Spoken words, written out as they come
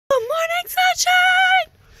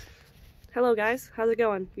sunshine! Hello guys, how's it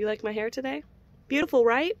going? You like my hair today? Beautiful,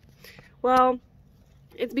 right? Well,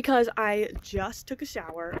 it's because I just took a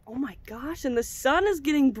shower. Oh my gosh, and the sun is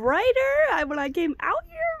getting brighter when I came out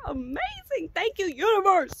here. Amazing! Thank you,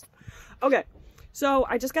 universe! Okay, so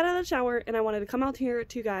I just got out of the shower and I wanted to come out here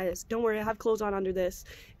to you guys. Don't worry, I have clothes on under this.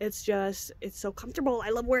 It's so comfortable. I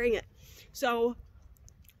love wearing it. So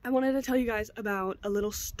I wanted to tell you guys about a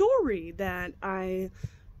little story that I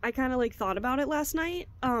kind of like thought about it last night.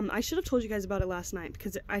 I should have told you guys about it last night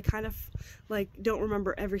because I kind of like don't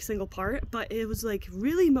remember every single part, but it was like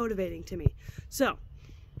really motivating to me. So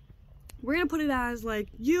we're gonna put it as like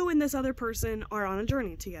you and this other person are on a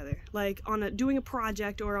journey together, like doing a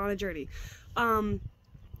project or on a journey.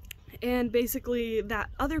 And basically that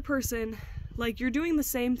other person, like you're doing the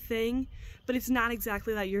same thing, but it's not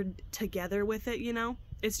exactly that you're together with it, you know?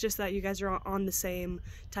 It's just that you guys are on the same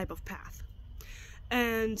type of path.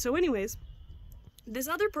 And so anyways, this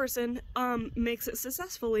other person makes it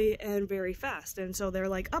successfully and very fast. And so they're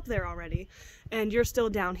like up there already and you're still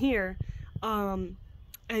down here. And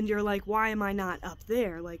you're like, why am I not up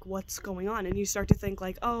there? Like, what's going on? And you start to think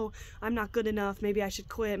like, oh, I'm not good enough. Maybe I should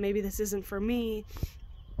quit. Maybe this isn't for me,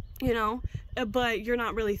 you know? But you're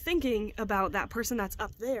not really thinking about that person that's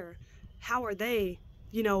up there. How are they?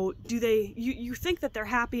 You know, you think that they're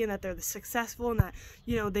happy and that they're successful and that,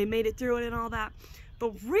 you know, they made it through it and all that.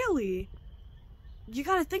 But really, you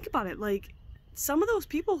gotta think about it. Like, some of those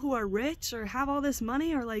people who are rich or have all this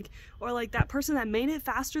money or like that person that made it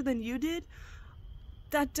faster than you did,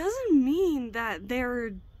 that doesn't mean that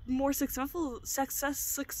they're more successful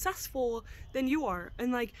than you are.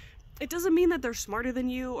 And like, it doesn't mean that they're smarter than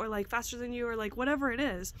you or like faster than you or like whatever it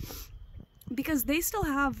is. Because they still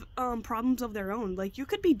have problems of their own. Like, you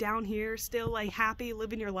could be down here still like happy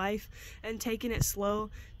living your life and taking it slow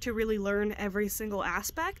to really learn every single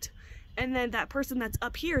aspect, and then that person that's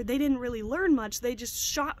up here, they didn't really learn much. They just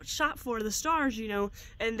shot for the stars, you know,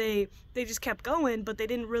 and they just kept going, but they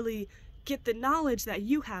didn't really get the knowledge that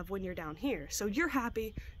you have when you're down here. So you're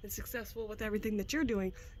happy and successful with everything that you're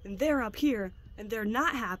doing, and they're up here and they're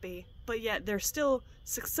not happy, but yet they're still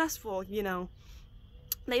successful, you know.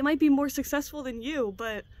 They might be more successful than you,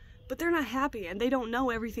 but they're not happy and they don't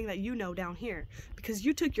know everything that you know down here because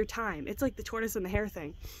you took your time. It's like the tortoise and the hare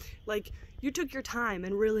thing. Like, you took your time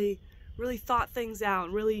and really thought things out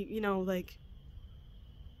and really, you know, like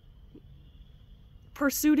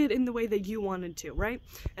pursued it in the way that you wanted to, right?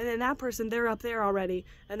 And then that person, they're up there already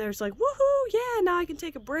and they're just like, woohoo, yeah, now I can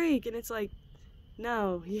take a break. And it's like,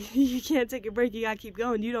 no, you can't take a break. You gotta keep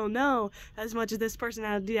going. You don't know as much as this person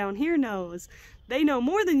out down here knows. They know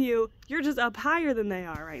more than you. You're just up higher than they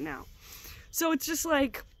are right now. So it's just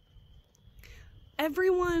like,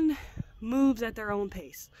 everyone moves at their own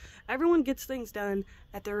pace. Everyone gets things done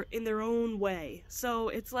in their own way. So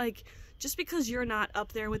it's like, just because you're not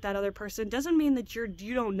up there with that other person doesn't mean that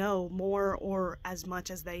you don't know more or as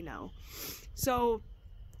much as they know. So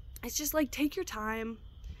it's just like, take your time.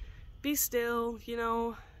 Be still, you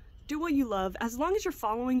know, do what you love. As long as you're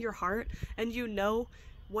following your heart and you know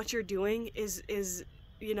what you're doing is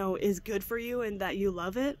good for you and that you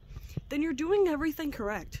love it, then you're doing everything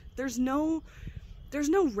correct. There's no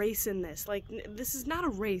race in this. Like, this is not a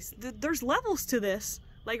race. There's levels to this.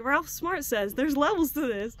 Like Ralph Smart says, there's levels to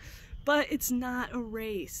this, but it's not a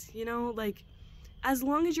race, you know? Like, as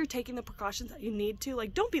long as you're taking the precautions that you need to,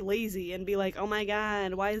 like, don't be lazy and be like, oh my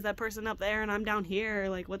god, why is that person up there and I'm down here?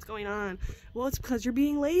 Like, what's going on? Well, it's because you're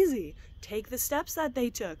being lazy. Take the steps that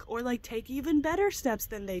they took, or like take even better steps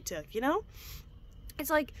than they took, you know?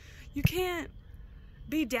 It's like, you can't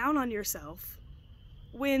be down on yourself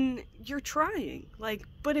when you're trying. Like,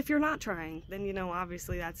 but if you're not trying, then, you know,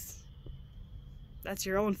 obviously that's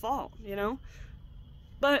your own fault, you know?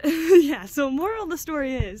 But yeah, so moral of the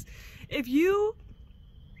story is, if you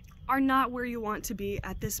are not where you want to be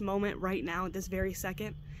at this moment right now, at this very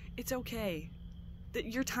second, it's okay. That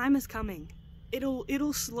your time is coming.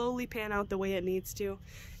 It'll slowly pan out the way it needs to.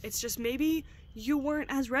 It's just maybe you weren't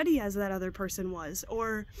as ready as that other person was,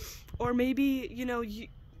 or maybe, you know, you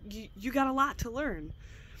got a lot to learn.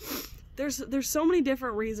 There's so many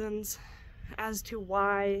different reasons as to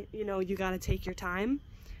why, you know, you got to take your time.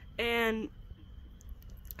 And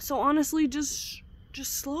so honestly, just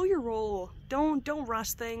slow your roll. Don't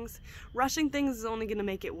rush things. Rushing things is only going to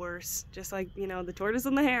make it worse. Just like, you know, the tortoise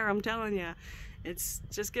and the hare, I'm telling you. It's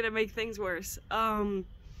just going to make things worse.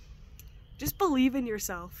 Just believe in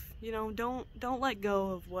yourself. You know, don't let go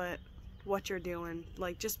of what you're doing.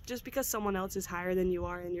 Like, just because someone else is higher than you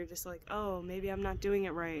are and you're just like, oh, maybe I'm not doing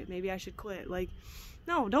it right. Maybe I should quit. Like,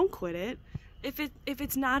 no, don't quit it. if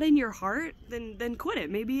it's not in your heart, then quit it.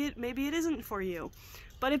 Maybe it isn't for you.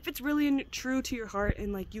 But if it's really true to your heart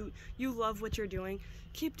and like you love what you're doing,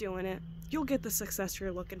 keep doing it. You'll get the success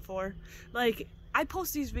you're looking for. Like, I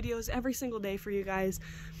post these videos every single day for you guys.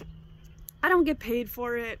 I don't get paid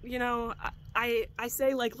for it, you know. I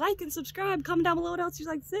say like and subscribe, comment down below what else you'd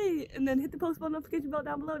like to say, and then hit the post bell notification bell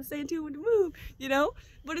down below to stay in tune with the move, you know.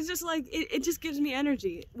 But it's just like it just gives me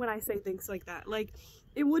energy when I say things like that. Like,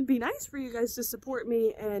 it would be nice for you guys to support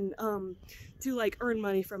me and to like earn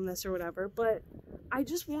money from this or whatever, but I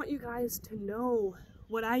just want you guys to know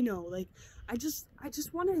what I know. Like, I just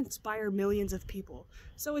want to inspire millions of people.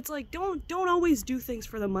 So it's like, don't always do things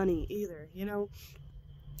for the money either, you know.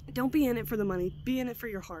 Don't be in it for the money. Be in it for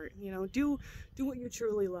your heart, you know. Do what you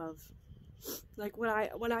truly love. Like, what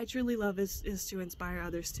I truly love is to inspire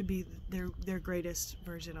others to be their greatest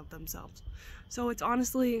version of themselves. So it's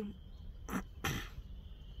honestly,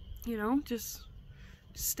 you know, just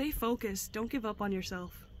stay focused. Don't give up on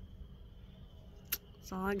yourself.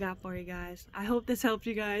 That's all I got for you guys. I hope this helped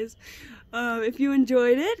you guys. If you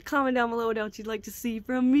enjoyed it, comment down below what else you'd like to see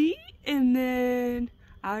from me. And then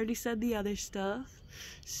I already said the other stuff.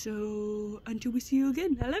 So until we see you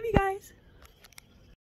again, I love you guys.